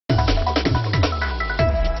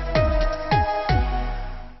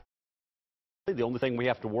The only thing we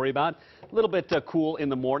have to worry about, a little bit cool in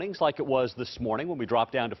the mornings like it was this morning when we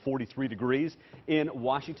dropped down to 43 degrees in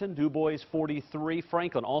Washington. Du Bois 43,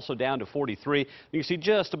 Franklin also down to 43. You can see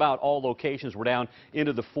just about all locations were down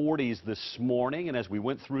into the 40s this morning, and as we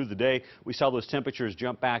went through the day, we saw those temperatures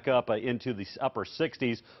jump back up into the upper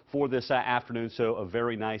 60s for this afternoon, so a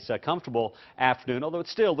very nice, comfortable afternoon, although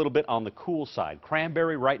it's still a little bit on the cool side.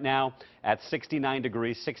 Cranberry right now at 69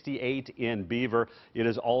 degrees, 68 in Beaver. It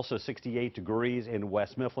is also 68 degrees in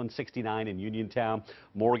West Mifflin, 69 in Uniontown.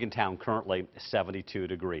 Morgantown currently 72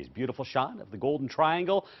 degrees. Beautiful shot of the Golden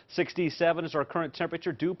Triangle. 67 is our current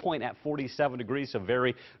temperature. Dew point at 47 degrees, so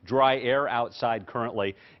very dry air outside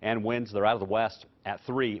currently, and winds, they're out of the west at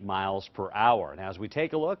 3 miles per hour. And as we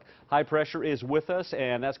take a look, high pressure is with us,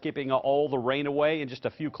 and that's keeping all the rain away, and just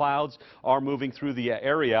a few clouds are moving through the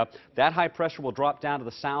area. That high pressure will drop down to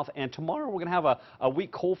the south, and tomorrow we're going to have a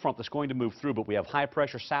weak cold front that's going to move through, but we have high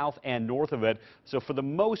pressure south and north of it. So for the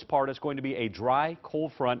most part, it's going to be a dry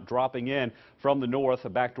cold front dropping in from the north, a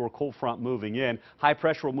backdoor cold front moving in. High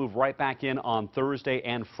pressure will move right back in on Thursday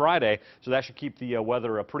and Friday, so that should keep the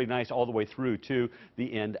weather pretty nice all the way through to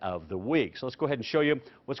the end of the week. So let's go ahead and show you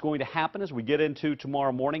what's going to happen as we get into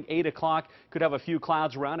tomorrow morning. 8 o'clock, could have a few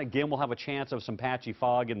clouds around. Again, we'll have a chance of some patchy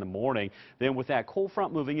fog in the morning. Then with that cold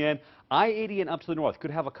front moving in, I-80 and up to the north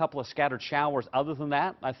could have a couple of scattered showers. Other than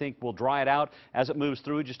that, I think we'll dry it out as it moves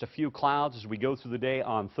through. Just a few clouds as we go through the day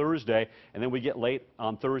on Thursday, and then we get late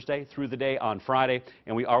on Thursday through the day on Friday,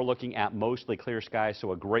 and we are looking at mostly clear skies,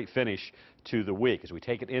 so a great finish to the week. As we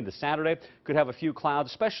take it into Saturday, could have a few clouds,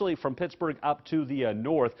 especially from Pittsburgh up to the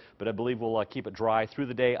north, but I believe we'll keep it dry through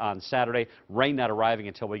the day on Saturday. Rain not arriving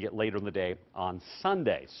until we get later in the day on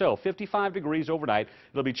Sunday. So 55 degrees overnight.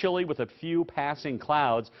 It'll be chilly with a few passing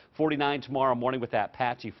clouds. 49 tomorrow morning with that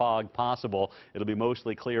patchy fog possible. It'll be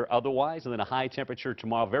mostly clear otherwise, and then a high temperature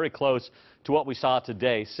tomorrow, very close to what we saw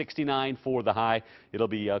today. 69 for the high. It'll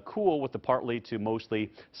be cool with the partly to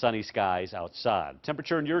mostly sunny skies outside.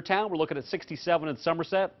 Temperature in your town, we're looking at 67 in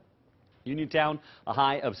Somerset. Uniontown, a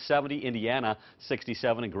high of 70. Indiana,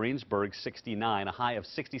 67. In Greensburg, 69. A high of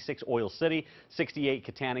 66. Oil City, 68.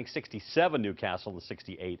 Katanning, 67. Newcastle, and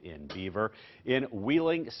 68 in Beaver. In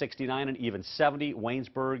Wheeling, 69 and even 70.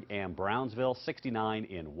 Waynesburg and Brownsville, 69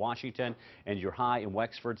 in Washington. And your high in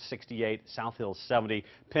Wexford, 68. South Hills, 70.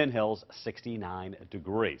 Penn Hills, 69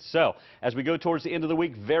 degrees. So as we go towards the end of the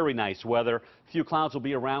week, very nice weather. A few clouds will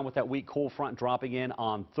be around with that weak cold front dropping in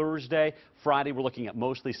on Thursday. Friday, we're looking at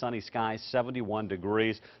mostly sunny skies. 71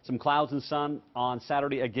 degrees. Some clouds and sun on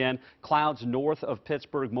Saturday again. Clouds north of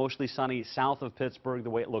Pittsburgh, mostly sunny south of Pittsburgh the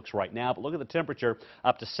way it looks right now. But look at the temperature,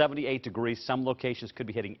 up to 78 degrees. Some locations could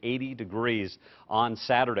be hitting 80 degrees on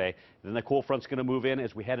Saturday. Then the cool front's going to move in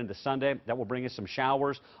as we head into Sunday. That will bring us some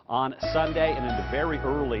showers on Sunday and into very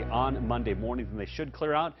early on Monday morning. Then they should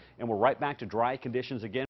clear out, and we're right back to dry conditions again.